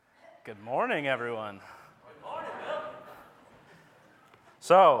Good morning, everyone. Good morning, Bill.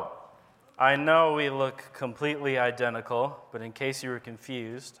 So, I know we look completely identical, but in case you were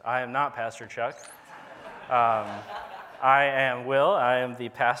confused, I am not Pastor Chuck. I am Will. I am the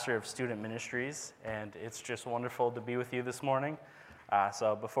pastor of student ministries, and it's just wonderful to be with you this morning.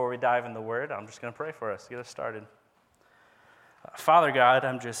 So before we dive in the Word, I'm just going to pray for us, get us started. Father God,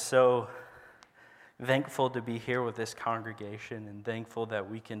 I'm just so thankful to be here with this congregation and thankful that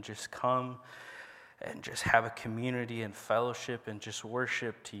we can just come and just have a community and fellowship and just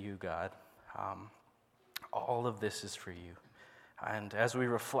worship to you, God. All of this is for you. And as we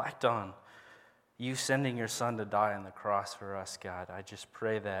reflect on you sending your son to die on the cross for us, God, I just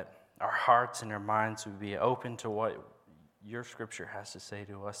pray that our hearts and our minds would be open to what your scripture has to say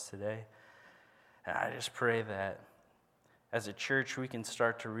to us today. And I just pray that as a church we can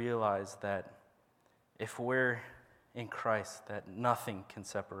start to realize that if we're in Christ, that nothing can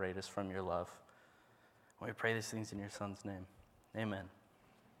separate us from your love. We pray these things in your son's name. Amen.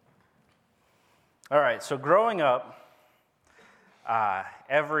 All right, so growing up,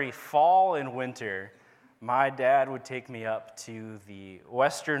 every fall and winter, my dad would take me up to the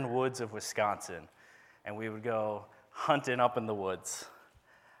western woods of Wisconsin, and we would go hunting up in the woods.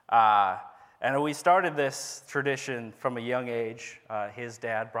 And we started this tradition from a young age. His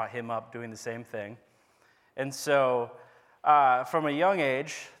dad brought him up doing the same thing. And so from a young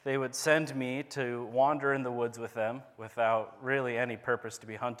age, they would send me to wander in the woods with them without really any purpose to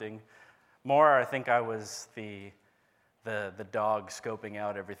be hunting. More, I think I was the dog scoping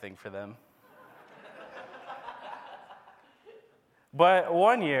out everything for them. But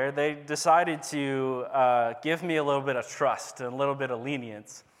one year, they decided to give me a little bit of trust and a little bit of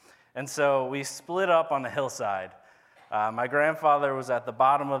lenience. And so we split up on the hillside. My grandfather was at the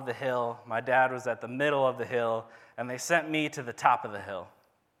bottom of the hill, my dad was at the middle of the hill, and they sent me to the top of the hill.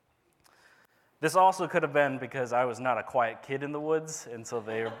 This also could have been because I was not a quiet kid in the woods, and so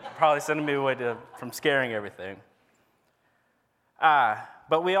they were probably sending me away from scaring everything.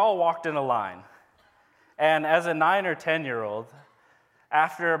 But we all walked in a line. And as a 9 or 10-year-old,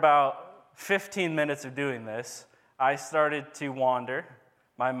 after about 15 minutes of doing this, I started to wander.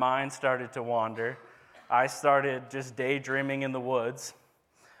 My mind started to wander. I started just daydreaming in the woods.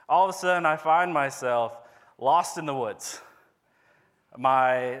 All of a sudden, I find myself lost in the woods.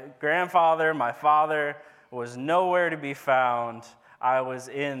 My grandfather, my father, was nowhere to be found. I was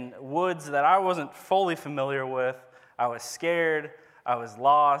in woods that I wasn't fully familiar with. I was scared. I was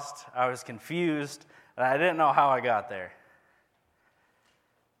lost. I was confused. And I didn't know how I got there.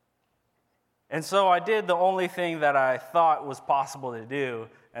 And so I did the only thing that I thought was possible to do.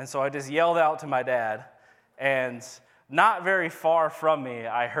 And so I just yelled out to my dad. And not very far from me,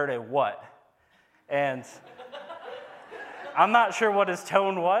 I heard a what. And I'm not sure what his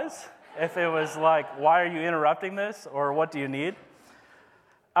tone was, if it was like, why are you interrupting this, or what do you need?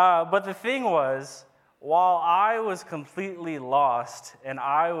 But the thing was, while I was completely lost, and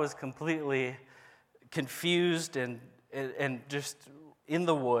I was completely confused and just in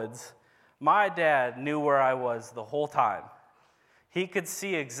the woods, my dad knew where I was the whole time. He could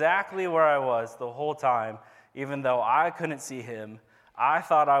see exactly where I was the whole time, even though I couldn't see him. I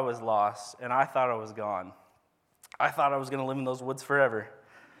thought I was lost, and I thought I was gone. I thought I was going to live in those woods forever.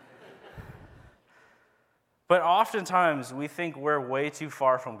 But oftentimes, we think we're way too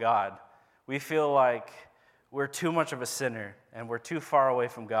far from God. We feel like we're too much of a sinner, and we're too far away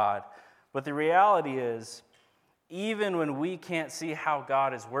from God. But the reality is, even when we can't see how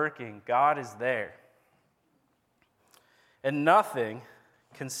God is working, God is there. And nothing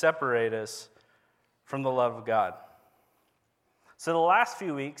can separate us from the love of God. So the last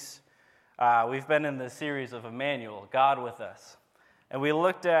few weeks, we've been in the series of Emmanuel, God with us. And we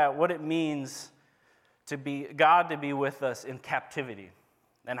looked at what it means to be God to be with us in captivity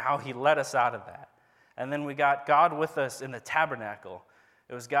and how he led us out of that. And then we got God with us in the tabernacle.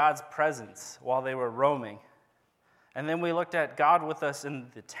 It was God's presence while they were roaming. And then we looked at God with us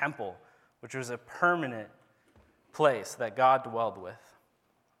in the temple, which was a permanent place that God dwelled with.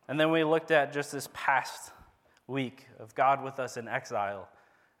 And then we looked at just this past week of God with us in exile,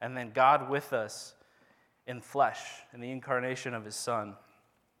 and then God with us in flesh, in the incarnation of his Son.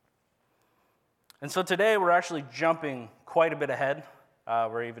 And so today we're actually jumping quite a bit ahead.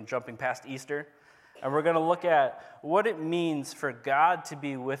 We're even jumping past Easter. And we're going to look at what it means for God to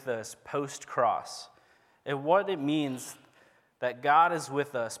be with us post-cross, and what it means that God is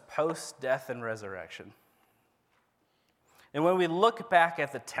with us post-death and resurrection. And when we look back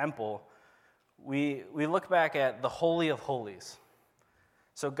at the temple, we look back at the Holy of Holies.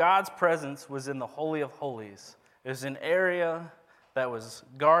 So God's presence was in the Holy of Holies. It was an area that was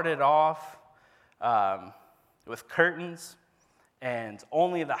guarded off with curtains, and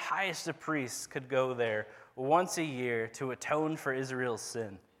only the highest of priests could go there once a year to atone for Israel's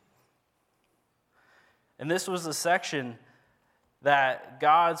sin. And this was the section that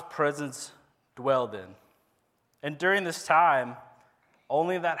God's presence dwelled in. And during this time,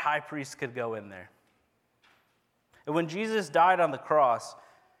 only that high priest could go in there. And when Jesus died on the cross,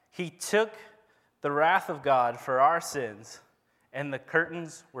 he took the wrath of God for our sins, and the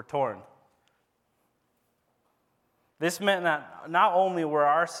curtains were torn. This meant that not only were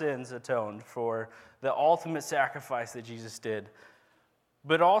our sins atoned for the ultimate sacrifice that Jesus did,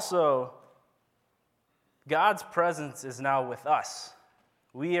 but also God's presence is now with us.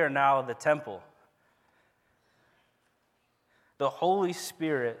 We are now the temple. The Holy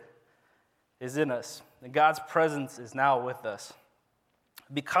Spirit is in us, and God's presence is now with us.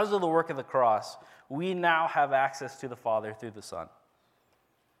 Because of the work of the cross, we now have access to the Father through the Son.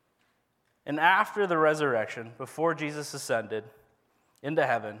 And after the resurrection, before Jesus ascended into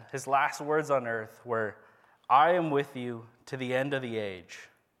heaven, his last words on earth were, "I am with you to the end of the age."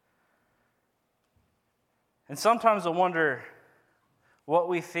 And sometimes I wonder what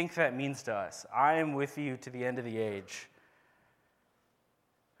we think that means to us. I am with you to the end of the age.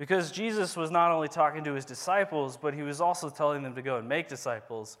 Because Jesus was not only talking to his disciples, but he was also telling them to go and make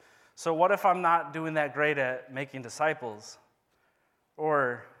disciples. So what if I'm not doing that great at making disciples?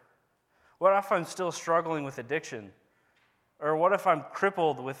 Or what if I'm still struggling with addiction? Or what if I'm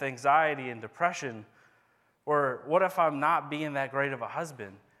crippled with anxiety and depression? Or what if I'm not being that great of a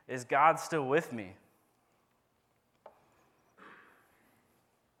husband? Is God still with me?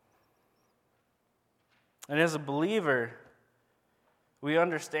 And as a believer, we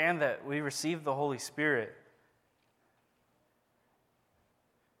understand that we receive the Holy Spirit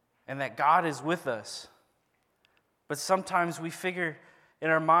and that God is with us. But sometimes we figure in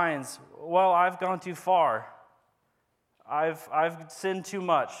our minds, well, I've gone too far. I've sinned too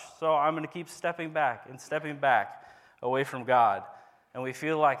much, so I'm going to keep stepping back away from God. And we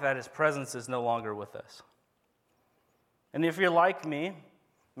feel like that his presence is no longer with us. And if you're like me,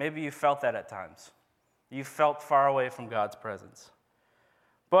 maybe you felt that at times. You felt far away from God's presence.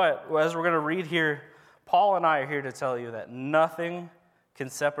 But as we're going to read here, Paul and I are here to tell you that nothing can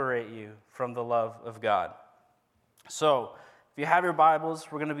separate you from the love of God. So, if you have your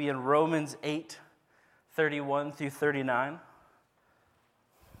Bibles, we're going to be in Romans 8:31 through 39.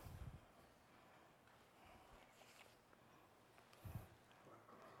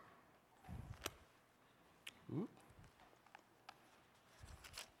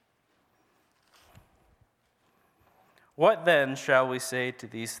 What then shall we say to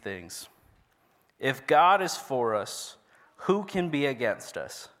these things? If God is for us, who can be against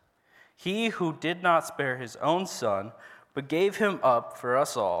us? He who did not spare his own son, but gave him up for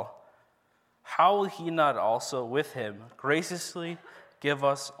us all, how will he not also with him graciously give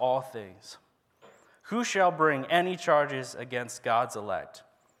us all things? Who shall bring any charges against God's elect?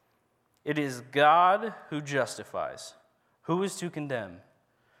 It is God who justifies. Who is to condemn?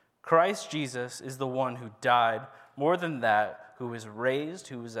 Christ Jesus is the one who died, more than that, who is raised,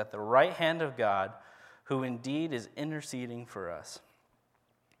 who is at the right hand of God, who indeed is interceding for us.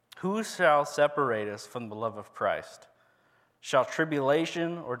 Who shall separate us from the love of Christ? Shall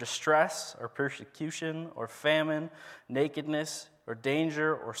tribulation or distress or persecution or famine, nakedness or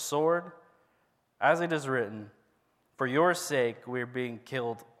danger or sword? As it is written, for your sake we are being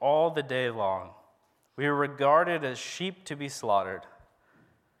killed all the day long. We are regarded as sheep to be slaughtered.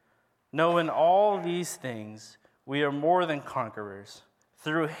 No, in all these things we are more than conquerors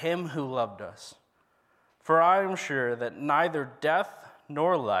through him who loved us. For I am sure that neither death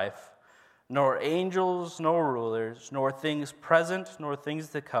nor life, nor angels, nor rulers, nor things present, nor things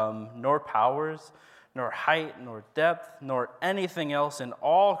to come, nor powers, nor height, nor depth, nor anything else in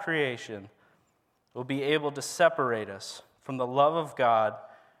all creation will be able to separate us from the love of God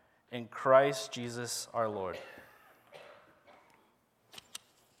in Christ Jesus our Lord.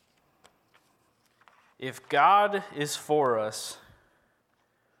 If God is for us,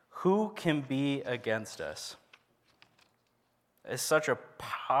 who can be against us? It's such a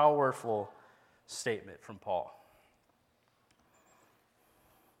powerful statement from Paul.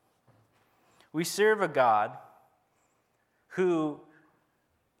 We serve a God who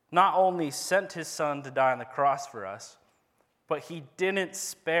not only sent his son to die on the cross for us, but he didn't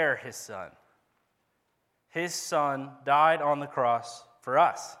spare his son. His son died on the cross for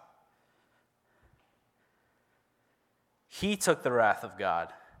us. He took the wrath of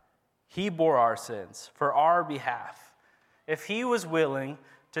God. He bore our sins for our behalf. If he was willing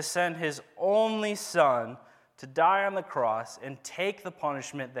to send his only son to die on the cross and take the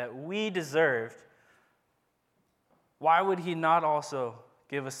punishment that we deserved, why would he not also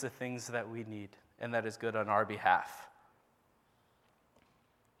give us the things that we need and that is good on our behalf?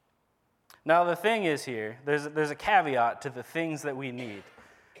 Now, the thing is here, there's a caveat to the things that we need,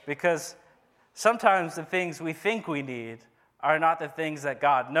 because sometimes the things we think we need are not the things that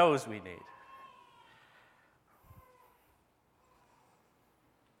God knows we need.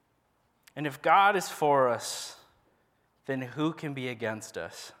 And if God is for us, then who can be against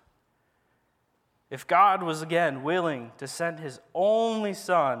us? If God was again willing to send his only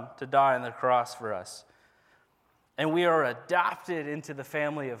Son to die on the cross for us, and we are adopted into the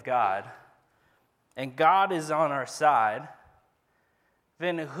family of God, and God is on our side,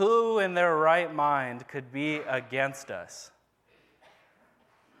 then who in their right mind could be against us?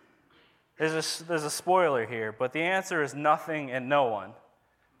 There's a spoiler here, but the answer is nothing and no one.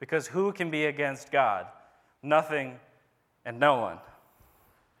 Because who can be against God? Nothing and no one.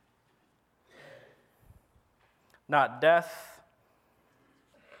 Not death,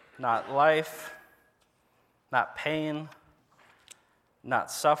 not life, not pain,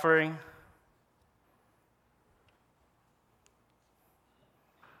 not suffering.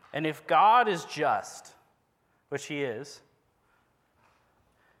 And if God is just, which he is,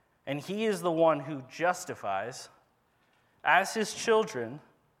 and he is the one who justifies, as his children,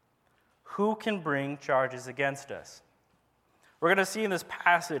 who can bring charges against us? We're going to see in this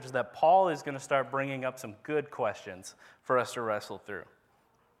passage that Paul is going to start bringing up some good questions for us to wrestle through.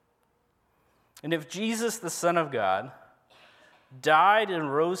 And if Jesus, the Son of God, died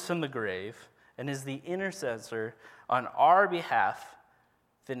and rose from the grave and is the intercessor on our behalf,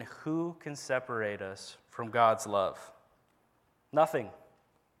 then who can separate us from God's love? Nothing.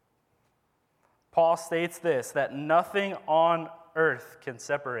 Paul states this, that nothing on earth can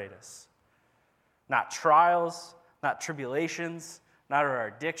separate us. Not trials, not tribulations, not our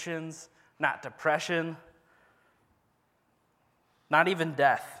addictions, not depression, not even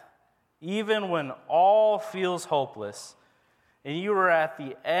death. Even when all feels hopeless and you are at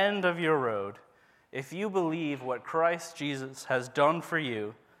the end of your road, if you believe what Christ Jesus has done for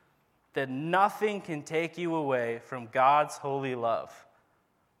you, then nothing can take you away from God's holy love.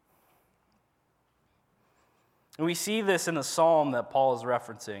 And we see this in the psalm that Paul is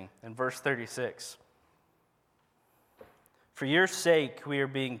referencing in verse 36. For your sake we are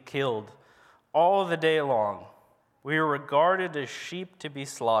being killed all the day long. We are regarded as sheep to be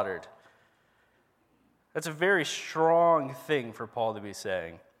slaughtered. That's a very strong thing for Paul to be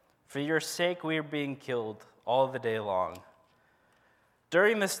saying. For your sake we are being killed all the day long.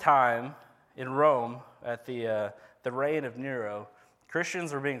 During this time in Rome, at the reign of Nero,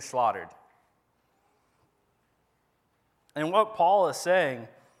 Christians were being slaughtered. And what Paul is saying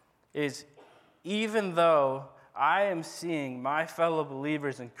is, even though I am seeing my fellow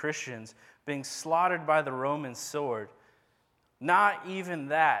believers and Christians being slaughtered by the Roman sword, not even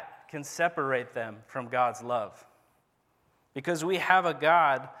that can separate them from God's love. Because we have a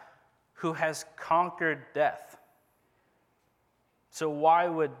God who has conquered death. So why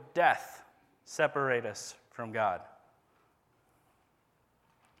would death separate us from God?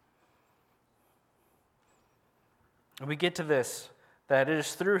 And we get to this, that it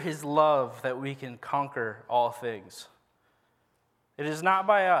is through his love that we can conquer all things. It is not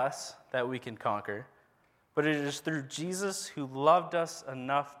by us that we can conquer, but it is through Jesus who loved us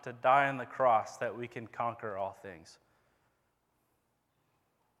enough to die on the cross that we can conquer all things.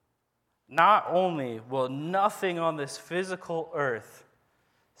 Not only will nothing on this physical earth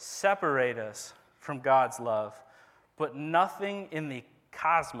separate us from God's love, but nothing in the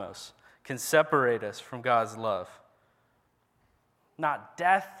cosmos can separate us from God's love. Not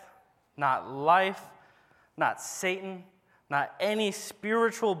death, not life, not Satan, not any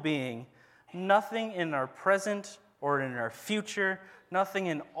spiritual being, nothing in our present or in our future, nothing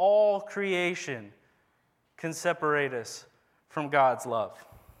in all creation can separate us from God's love.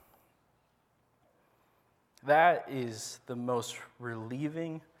 That is the most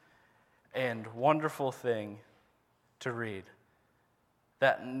relieving and wonderful thing to read.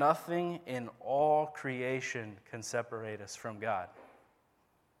 That nothing in all creation can separate us from God.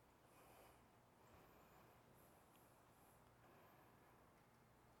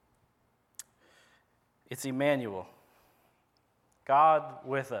 It's Emmanuel, God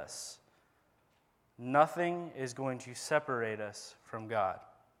with us. Nothing is going to separate us from God.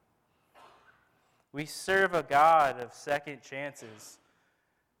 We serve a God of second chances,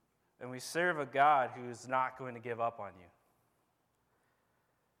 and we serve a God who is not going to give up on you.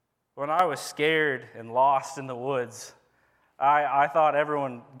 When I was scared and lost in the woods, I thought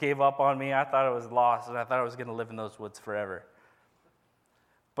everyone gave up on me. I thought I was lost, and I thought I was going to live in those woods forever.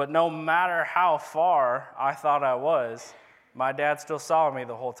 But no matter how far I thought I was, my dad still saw me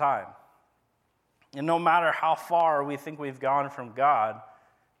the whole time. And no matter how far we think we've gone from God,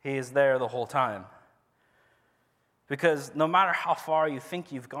 He is there the whole time. Because no matter how far you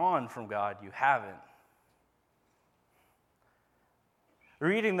think you've gone from God, you haven't.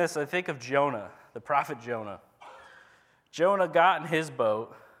 Reading this, I think of Jonah, the prophet Jonah. Jonah got in his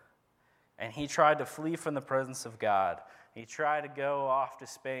boat, and he tried to flee from the presence of God. He tried to go off to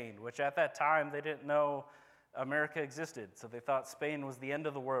Spain, which at that time they didn't know America existed, so they thought Spain was the end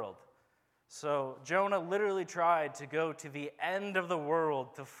of the world. So Jonah literally tried to go to the end of the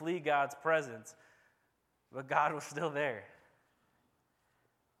world to flee God's presence, but God was still there.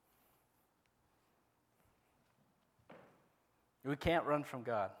 We can't run from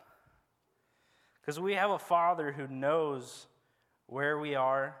God. Because we have a Father who knows where we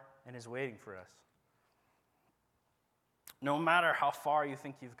are and is waiting for us. No matter how far you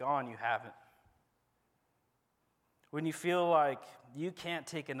think you've gone, you haven't. When you feel like you can't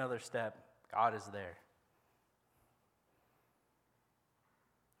take another step, God is there.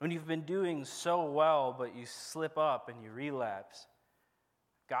 When you've been doing so well, but you slip up and you relapse,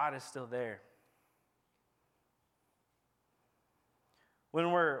 God is still there.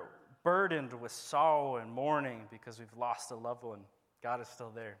 When we're burdened with sorrow and mourning because we've lost a loved one, God is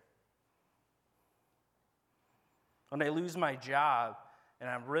still there. When I lose my job and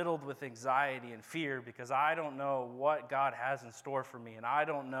I'm riddled with anxiety and fear because I don't know what God has in store for me, and I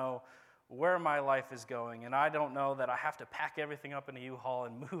don't know where my life is going, and I don't know that I have to pack everything up in a U-Haul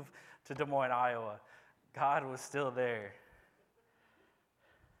and move to Des Moines, Iowa, God was still there.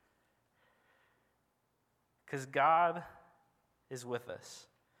 Because God is with us.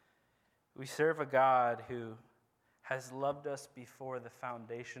 We serve a God who has loved us before the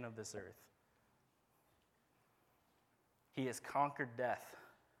foundation of this earth. He has conquered death,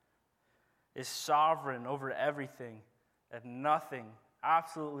 is sovereign over everything, and nothing,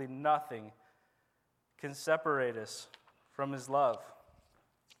 absolutely nothing, can separate us from His love.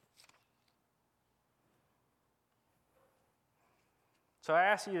 So I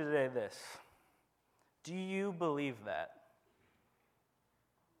ask you today this: do you believe that?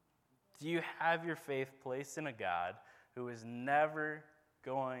 Do you have your faith placed in a God who is never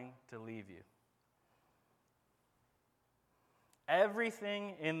going to leave you?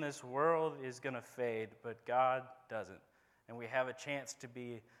 Everything in this world is going to fade, but God doesn't. And we have a chance to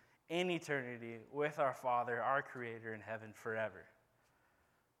be in eternity with our Father, our Creator in heaven forever.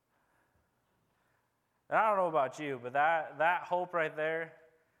 And I don't know about you, but that hope right there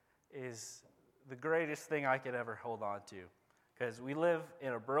is the greatest thing I could ever hold on to. Because we live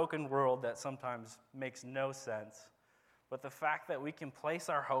in a broken world that sometimes makes no sense. But the fact that we can place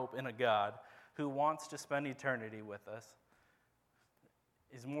our hope in a God who wants to spend eternity with us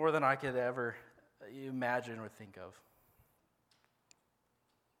is more than I could ever imagine or think of.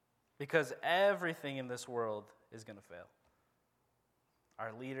 Because everything in this world is going to fail.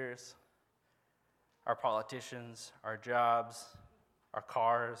 Our leaders, our politicians, our jobs, our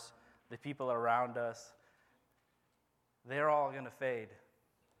cars, the people around us, they're all going to fade.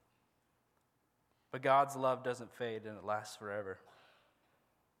 But God's love doesn't fade, and it lasts forever.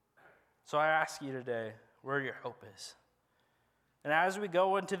 So I ask you today where your hope is. And as we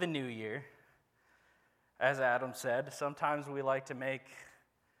go into the new year, as Adam said, sometimes we like to make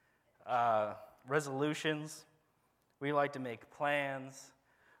resolutions. We like to make plans.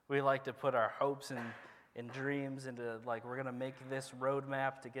 We like to put our hopes and dreams into, like, we're going to make this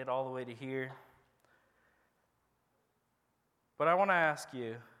roadmap to get all the way to here. But I want to ask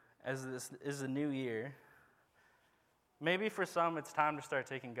you, as this is a new year, maybe for some it's time to start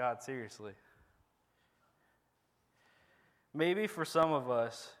taking God seriously. Maybe for some of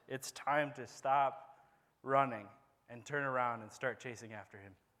us, it's time to stop running and turn around and start chasing after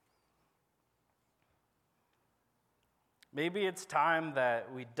Him. Maybe it's time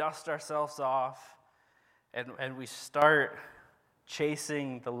that we dust ourselves off and we start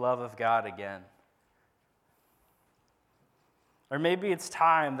chasing the love of God again. Or maybe it's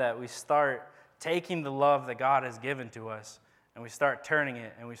time that we start taking the love that God has given to us and we start turning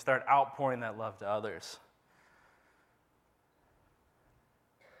it and we start outpouring that love to others.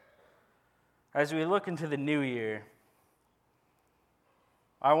 As we look into the new year,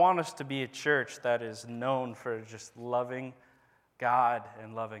 I want us to be a church that is known for just loving God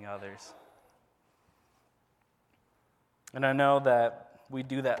and loving others. And I know that we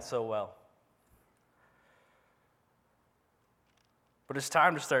do that so well. But it's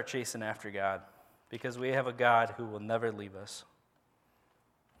time to start chasing after God. because we have a God who will never leave us.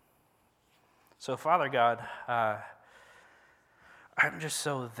 So, Father God, I'm just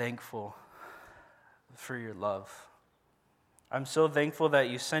so thankful for your love. I'm so thankful that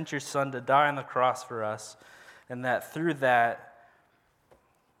you sent your Son to die on the cross for us, and that through that,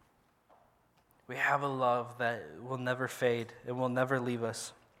 we have a love that will never fade and will never leave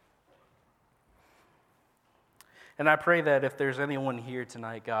us. And I pray that if there's anyone here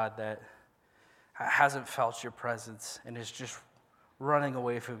tonight, God, that hasn't felt your presence and is just running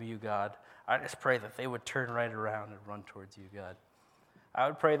away from you, God, I just pray that they would turn right around and run towards you, God. I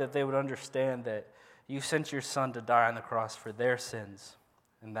would pray that they would understand that you sent your Son to die on the cross for their sins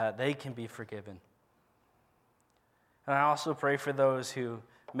and that they can be forgiven. And I also pray for those who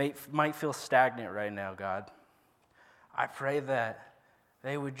might feel stagnant right now, God. I pray that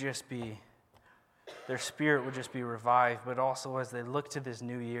they would just be, their spirit would just be revived, but also as they look to this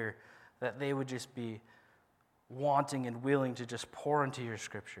new year, that they would just be wanting and willing to just pour into your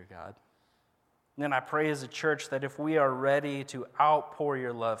scripture, God. And I pray as a church that if we are ready to outpour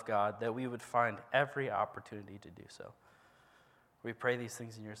your love, God, that we would find every opportunity to do so. We pray these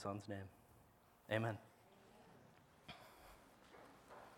things in your Son's name. Amen.